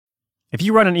If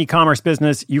you run an e-commerce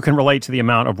business, you can relate to the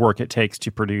amount of work it takes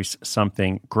to produce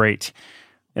something great.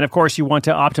 And of course, you want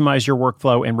to optimize your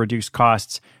workflow and reduce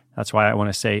costs. That's why I want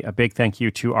to say a big thank you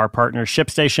to our partner,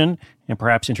 ShipStation, and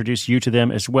perhaps introduce you to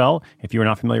them as well. If you're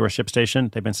not familiar with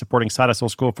ShipStation, they've been supporting Side Hustle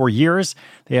School for years.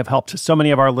 They have helped so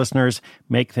many of our listeners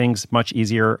make things much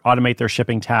easier, automate their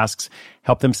shipping tasks,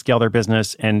 help them scale their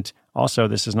business, and also,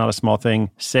 this is not a small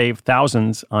thing, save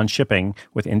thousands on shipping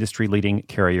with industry-leading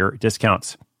carrier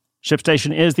discounts.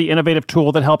 ShipStation is the innovative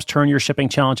tool that helps turn your shipping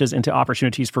challenges into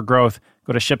opportunities for growth.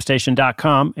 Go to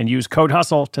ShipStation.com and use code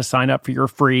HUSTLE to sign up for your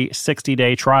free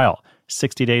 60-day trial.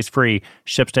 60 days free.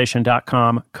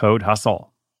 ShipStation.com, code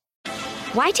HUSTLE.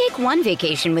 Why take one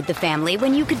vacation with the family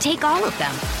when you could take all of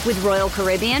them? With Royal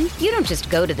Caribbean, you don't just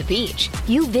go to the beach.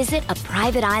 You visit a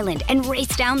private island and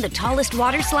race down the tallest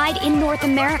water slide in North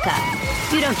America.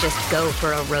 You don't just go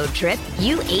for a road trip.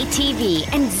 You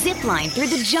ATV and zip line through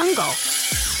the jungle.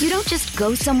 You don't just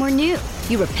go somewhere new.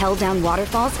 You rappel down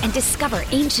waterfalls and discover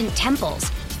ancient temples.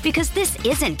 Because this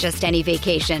isn't just any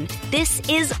vacation. This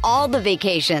is all the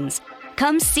vacations.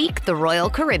 Come seek the Royal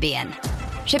Caribbean.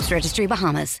 Ships Registry,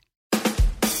 Bahamas.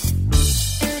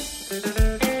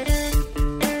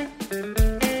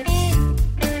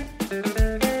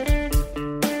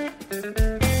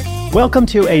 Welcome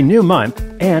to a new month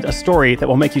and a story that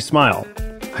will make you smile.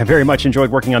 I very much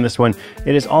enjoyed working on this one.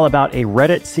 It is all about a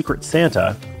Reddit Secret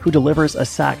Santa who delivers a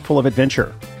sack full of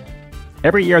adventure.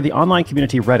 Every year, the online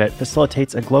community Reddit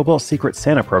facilitates a global Secret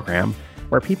Santa program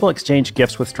where people exchange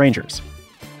gifts with strangers.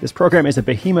 This program is a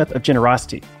behemoth of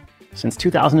generosity. Since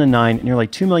 2009, nearly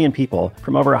 2 million people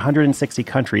from over 160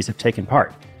 countries have taken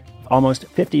part, with almost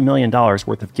 $50 million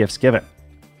worth of gifts given.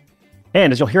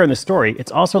 And as you'll hear in this story,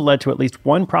 it's also led to at least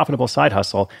one profitable side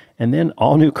hustle and then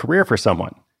all new career for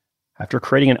someone. After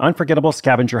creating an unforgettable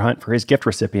scavenger hunt for his gift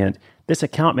recipient, this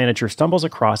account manager stumbles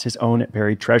across his own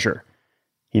buried treasure.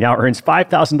 He now earns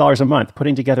 $5,000 a month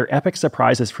putting together epic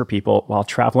surprises for people while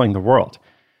traveling the world.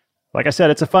 Like I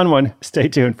said, it's a fun one. Stay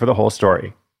tuned for the whole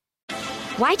story.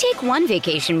 Why take one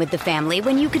vacation with the family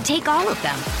when you could take all of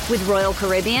them? With Royal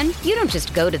Caribbean, you don't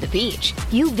just go to the beach.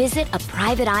 You visit a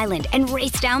private island and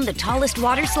race down the tallest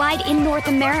water slide in North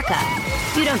America.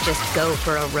 You don't just go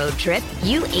for a road trip.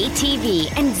 You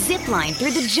ATV and zip line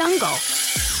through the jungle.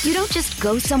 You don't just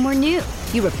go somewhere new.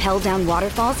 You rappel down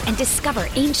waterfalls and discover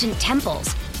ancient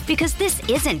temples. Because this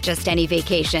isn't just any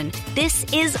vacation. This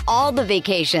is all the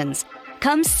vacations.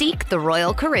 Come seek the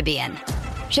Royal Caribbean.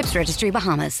 Ships Registry,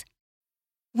 Bahamas.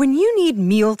 When you need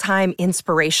mealtime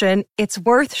inspiration, it's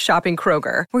worth shopping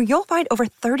Kroger, where you'll find over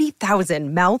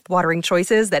 30,000 mouth-watering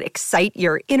choices that excite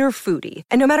your inner foodie.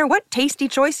 And no matter what tasty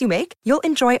choice you make, you'll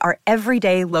enjoy our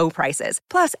everyday low prices,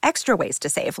 plus extra ways to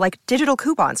save, like digital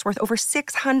coupons worth over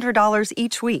 $600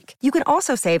 each week. You can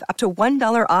also save up to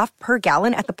 $1 off per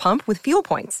gallon at the pump with fuel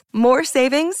points. More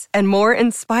savings and more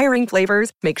inspiring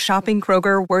flavors make shopping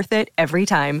Kroger worth it every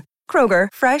time. Kroger,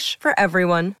 fresh for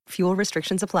everyone. Fuel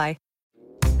restrictions apply.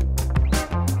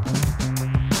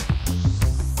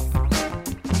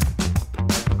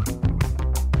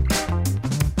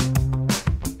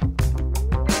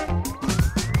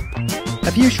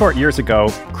 A few short years ago,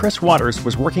 Chris Waters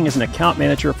was working as an account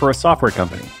manager for a software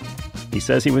company. He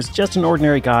says he was just an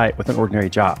ordinary guy with an ordinary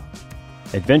job.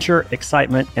 Adventure,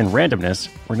 excitement, and randomness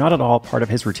were not at all part of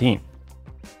his routine.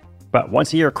 But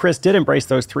once a year, Chris did embrace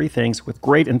those three things with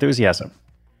great enthusiasm.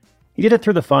 He did it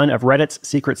through the fun of Reddit's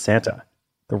Secret Santa,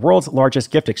 the world's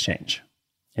largest gift exchange.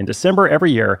 In December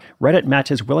every year, Reddit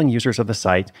matches willing users of the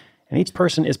site, and each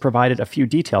person is provided a few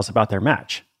details about their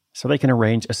match, so they can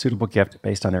arrange a suitable gift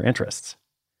based on their interests.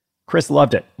 Chris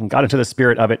loved it and got into the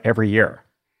spirit of it every year.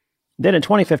 Then in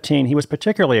 2015, he was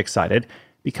particularly excited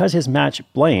because his match,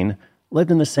 Blaine, lived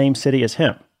in the same city as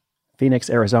him, Phoenix,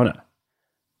 Arizona.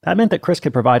 That meant that Chris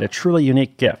could provide a truly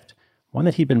unique gift, one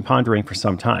that he'd been pondering for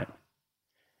some time.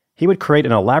 He would create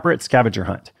an elaborate scavenger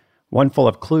hunt, one full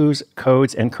of clues,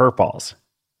 codes, and curveballs.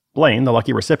 Blaine, the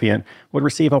lucky recipient, would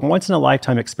receive a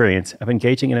once-in-a-lifetime experience of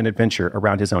engaging in an adventure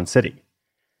around his own city.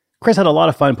 Chris had a lot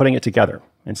of fun putting it together,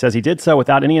 and says he did so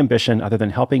without any ambition other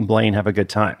than helping Blaine have a good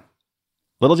time.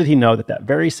 Little did he know that that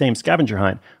very same scavenger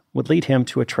hunt would lead him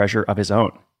to a treasure of his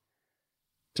own.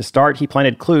 To start, he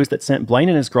planted clues that sent Blaine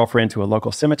and his girlfriend to a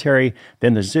local cemetery,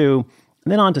 then the zoo,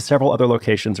 and then on to several other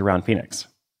locations around Phoenix.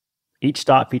 Each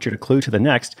stop featured a clue to the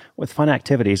next, with fun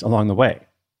activities along the way.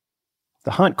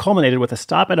 The hunt culminated with a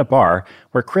stop at a bar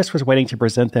where Chris was waiting to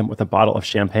present them with a bottle of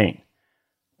champagne.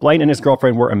 Blaine and his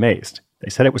girlfriend were amazed. They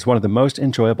said it was one of the most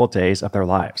enjoyable days of their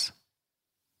lives.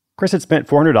 Chris had spent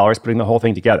 $400 putting the whole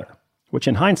thing together, which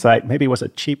in hindsight maybe was a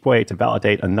cheap way to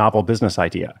validate a novel business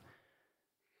idea.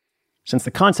 Since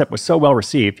the concept was so well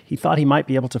received, he thought he might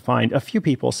be able to find a few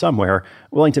people somewhere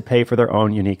willing to pay for their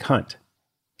own unique hunt.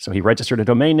 So he registered a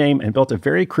domain name and built a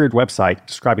very crude website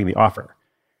describing the offer.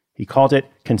 He called it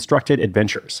Constructed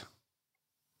Adventures.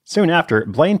 Soon after,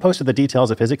 Blaine posted the details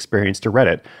of his experience to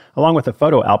Reddit, along with a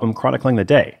photo album chronicling the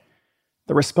day.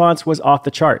 The response was off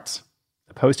the charts.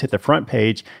 The post hit the front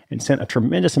page and sent a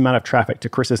tremendous amount of traffic to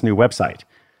Chris's new website,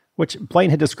 which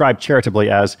Blaine had described charitably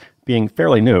as being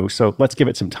fairly new, so let's give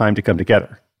it some time to come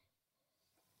together.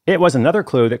 It was another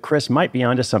clue that Chris might be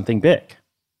onto something big.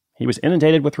 He was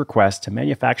inundated with requests to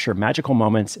manufacture magical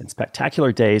moments and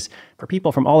spectacular days for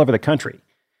people from all over the country.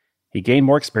 He gained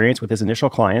more experience with his initial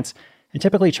clients and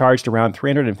typically charged around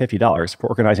 $350 for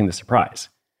organizing the surprise.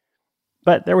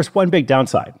 But there was one big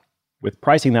downside. With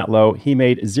pricing that low, he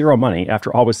made zero money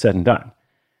after all was said and done.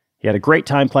 He had a great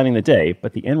time planning the day,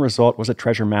 but the end result was a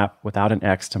treasure map without an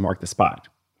X to mark the spot,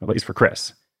 at least for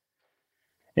Chris.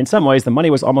 In some ways, the money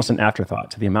was almost an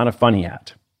afterthought to the amount of fun he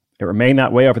had. It remained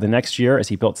that way over the next year as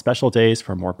he built special days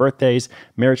for more birthdays,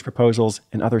 marriage proposals,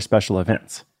 and other special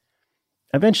events.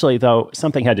 Eventually, though,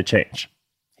 something had to change.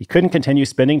 He couldn't continue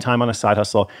spending time on a side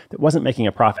hustle that wasn't making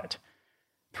a profit.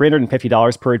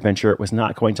 $350 per adventure was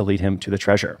not going to lead him to the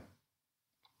treasure.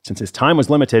 Since his time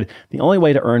was limited, the only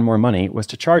way to earn more money was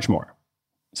to charge more.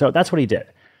 So that's what he did,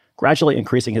 gradually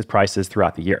increasing his prices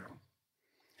throughout the year.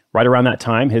 Right around that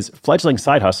time, his fledgling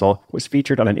side hustle was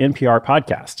featured on an NPR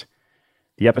podcast.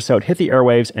 The episode hit the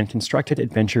airwaves and Constructed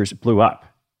Adventures blew up.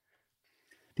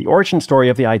 The origin story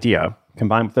of the idea,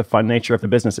 combined with the fun nature of the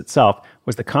business itself,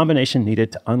 was the combination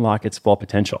needed to unlock its full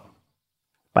potential.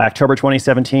 By October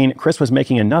 2017, Chris was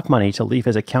making enough money to leave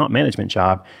his account management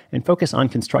job and focus on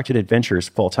Constructed Adventures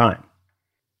full-time.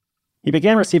 He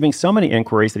began receiving so many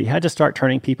inquiries that he had to start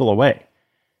turning people away.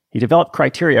 He developed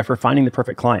criteria for finding the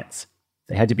perfect clients.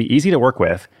 They had to be easy to work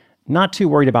with, not too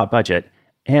worried about budget,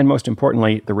 and most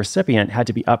importantly, the recipient had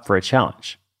to be up for a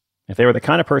challenge. If they were the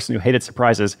kind of person who hated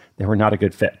surprises, they were not a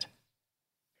good fit.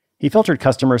 He filtered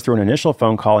customers through an initial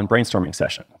phone call and brainstorming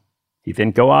session. He'd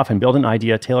then go off and build an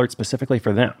idea tailored specifically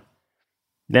for them.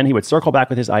 Then he would circle back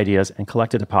with his ideas and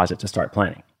collect a deposit to start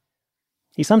planning.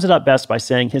 He sums it up best by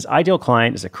saying his ideal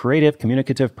client is a creative,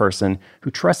 communicative person who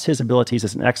trusts his abilities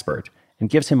as an expert and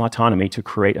gives him autonomy to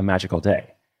create a magical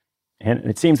day. And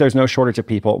it seems there's no shortage of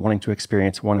people wanting to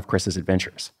experience one of Chris's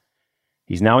adventures.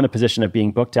 He's now in the position of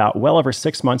being booked out well over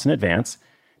 6 months in advance,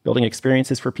 building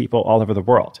experiences for people all over the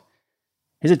world.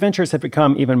 His adventures have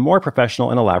become even more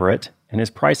professional and elaborate, and his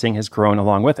pricing has grown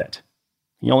along with it.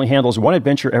 He only handles one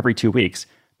adventure every 2 weeks,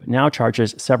 but now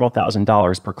charges several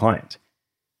 $1,000s per client.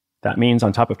 That means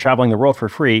on top of traveling the world for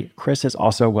free, Chris is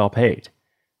also well paid.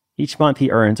 Each month he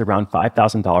earns around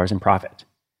 $5,000 in profit.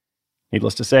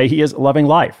 Needless to say, he is loving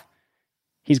life.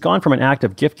 He's gone from an act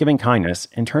of gift-giving kindness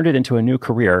and turned it into a new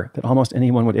career that almost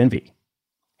anyone would envy.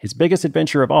 His biggest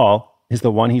adventure of all is the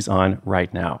one he's on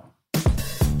right now.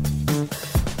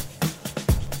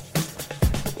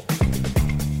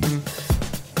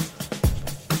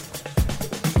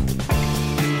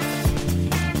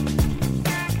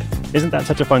 Isn't that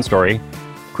such a fun story?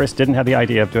 Chris didn't have the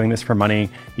idea of doing this for money.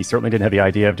 He certainly didn't have the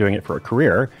idea of doing it for a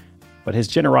career, but his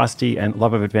generosity and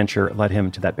love of adventure led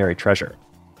him to that buried treasure.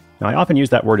 Now, I often use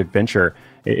that word adventure.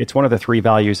 It's one of the 3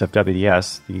 values of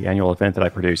WDS, the annual event that I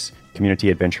produce, community,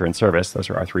 adventure, and service. Those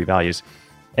are our 3 values.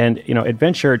 And,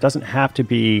 adventure doesn't have to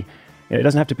be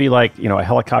like, a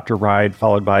helicopter ride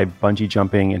followed by bungee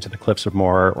jumping into the Cliffs of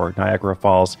Moher or Niagara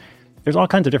Falls. There's all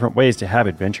kinds of different ways to have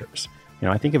adventures.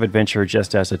 I think of adventure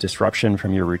just as a disruption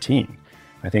from your routine.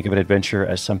 I think of an adventure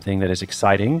as something that is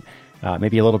exciting,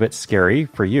 maybe a little bit scary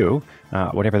for you,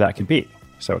 whatever that could be.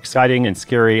 So exciting and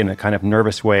scary in a kind of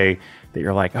nervous way that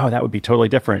you're like, oh, that would be totally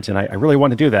different. And I really want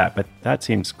to do that, but that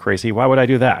seems crazy. Why would I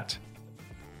do that?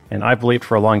 And I've believed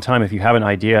for a long time, if you have an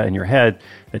idea in your head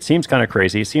that seems kind of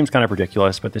crazy, seems kind of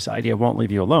ridiculous, but this idea won't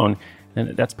leave you alone,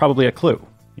 then that's probably a clue.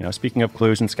 Speaking of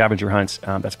clues and scavenger hunts,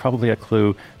 that's probably a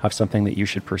clue of something that you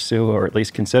should pursue or at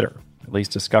least consider, at least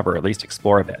discover, at least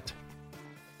explore a bit.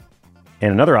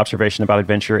 And another observation about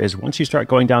adventure is once you start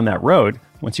going down that road,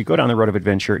 once you go down the road of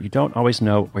adventure, you don't always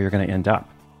know where you're going to end up,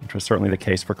 which was certainly the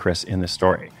case for Chris in this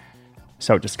story.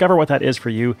 So discover what that is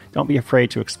for you. Don't be afraid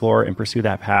to explore and pursue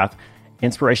that path.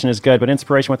 Inspiration is good, but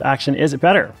inspiration with action is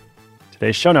better.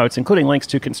 Today's show notes, including links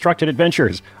to Constructed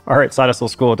Adventures, are at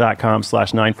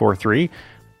sidehustleschool.com/943.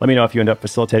 Let me know if you end up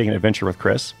facilitating an adventure with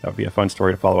Chris. That would be a fun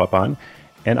story to follow up on.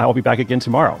 And I will be back again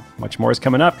tomorrow. Much more is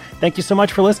coming up. Thank you so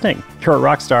much for listening. You're a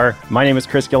rock star. My name is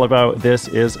Chris Guillebeau. This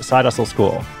is Side Hustle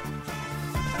School.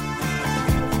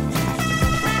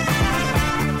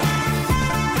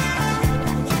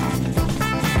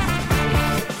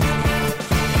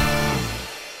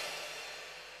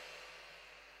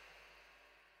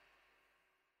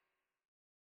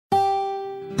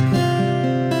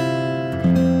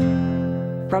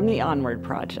 From the Onward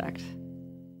Project.